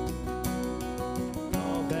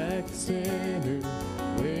 Call back the sinner,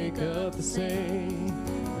 wake up the saint,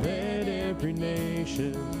 let every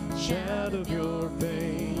nation shout of your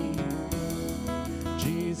fame.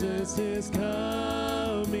 Jesus is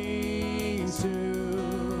coming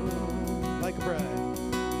soon. Like a bride.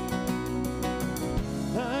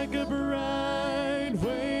 Like a bride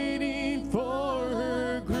waiting for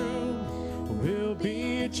her groom. We'll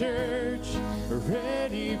be a church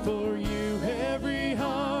ready for you. Every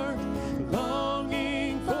heart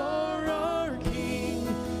longing for our King.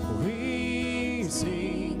 We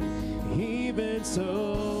sing, even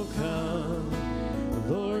so come,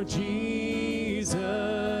 Lord Jesus,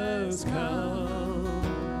 come.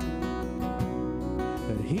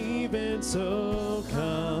 Even so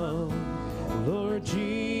come, Lord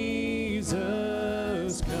Jesus,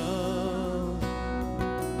 come.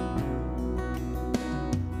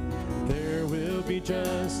 There will be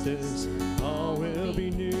justice, all will be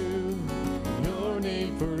new. Your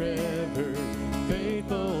name forever,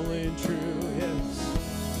 faithful and true. Yes,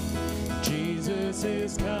 Jesus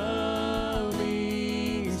is coming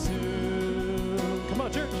soon. Come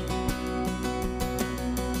on, church.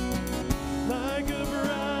 Like a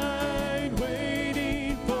bride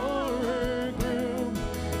waiting for her groom,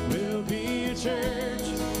 we'll be a church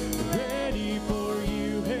ready for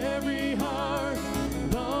you. Every heart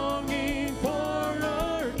longing for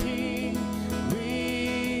our King.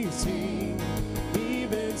 We sing,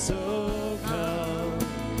 even so come,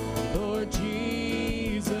 Lord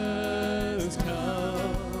Jesus, come.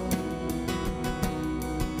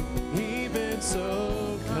 Even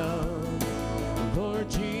so come, Lord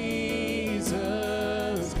Jesus,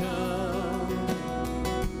 come.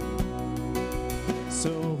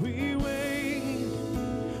 So we wait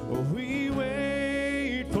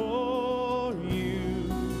for you.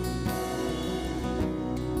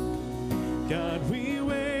 God, we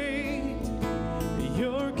wait,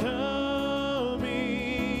 you're coming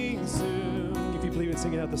soon. If you believe it,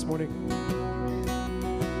 sing it out this morning.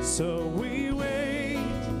 So we wait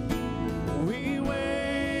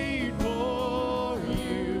for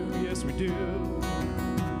you. Yes, we do.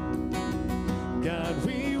 God,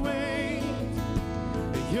 we wait,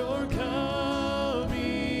 you're coming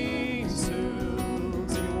soon.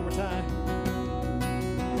 Sing it one more time.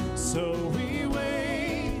 So we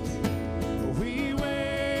wait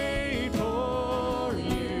for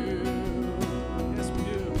you. Yes, we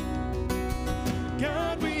do.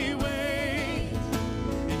 God, we wait,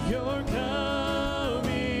 you're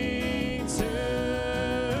coming soon.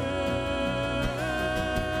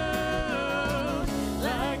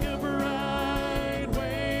 Like a bride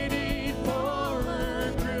waiting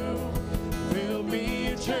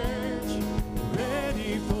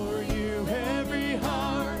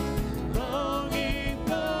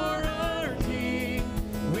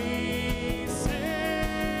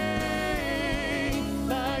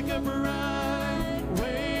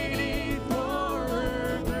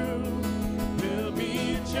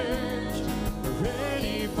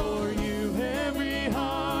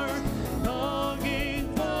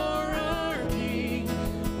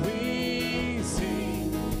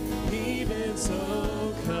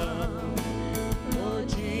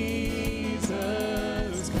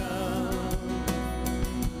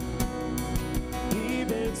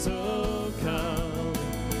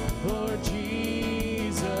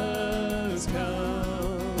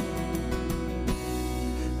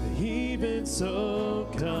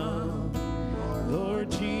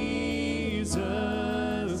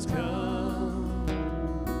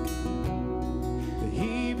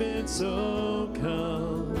So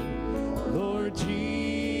come, Lord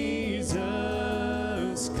Jesus,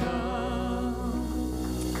 come.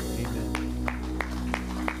 Amen.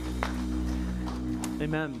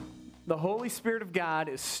 Amen. The Holy Spirit of God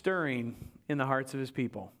is stirring in the hearts of his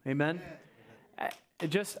people. Amen. I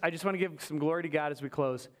just want to give some glory to God as we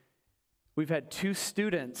close. We've had 2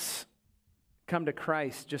 students come to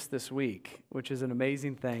Christ just this week, which is an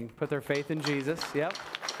amazing thing. Put their faith in Jesus. Yep.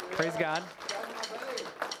 Praise God.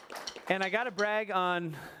 And I got to brag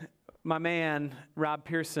on my man, Rob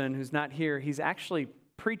Pearson, who's not here. He's actually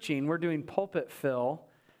preaching. We're doing pulpit fill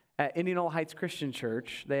at Indianola Heights Christian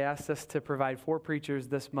Church. They asked us to provide 4 preachers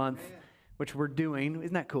this month, which we're doing.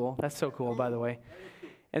 Isn't that cool? That's so cool, by the way.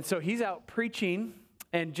 And so he's out preaching,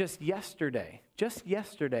 and just yesterday,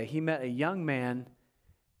 he met a young man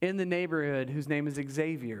in the neighborhood whose name is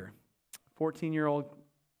Xavier, 14-year-old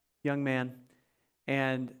young man,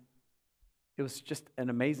 and it was just an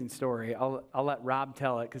amazing story. I'll let Rob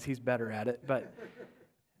tell it because he's better at it,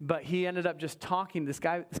 but he ended up just talking. This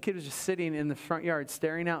kid was just sitting in the front yard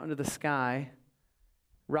staring out into the sky.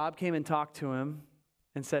 Rob came and talked to him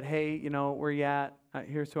and said, hey, where you at?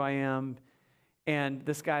 Here's who I am. And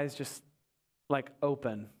this guy's just like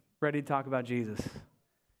open, ready to talk about Jesus.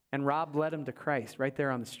 And Rob led him to Christ right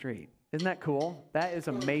there on the street. Isn't that cool? That is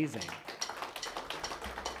amazing.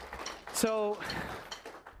 So,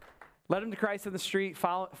 led him to Christ on the street,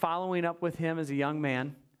 following up with him as a young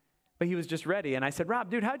man. But he was just ready. And I said,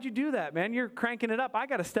 Rob, dude, how'd you do that, man? You're cranking it up. I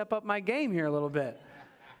got to step up my game here a little bit.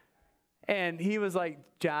 And he was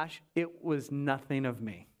like, Josh, it was nothing of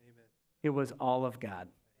me. Amen. It was all of God.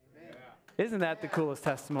 Amen. Isn't that the coolest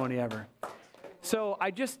testimony ever? So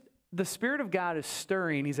the Spirit of God is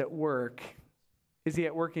stirring. He's at work. Is he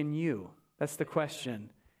at work in you? That's the question.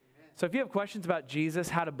 So if you have questions about Jesus,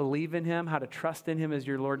 how to believe in him, how to trust in him as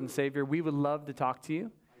your Lord and Savior, we would love to talk to you.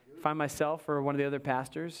 Find myself or one of the other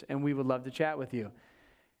pastors, and we would love to chat with you.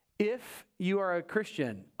 If you are a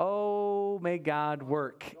Christian, may God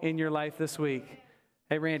work in your life this week.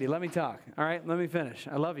 Hey, Randy, let me talk. All right, let me finish.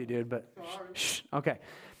 I love you, dude, but shh. Okay.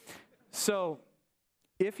 So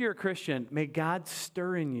if you're a Christian, may God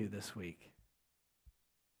stir in you this week.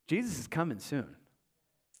 Jesus is coming soon.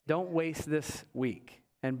 Don't waste this week.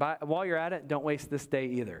 And while you're at it, don't waste this day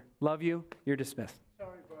either. Love you. You're dismissed.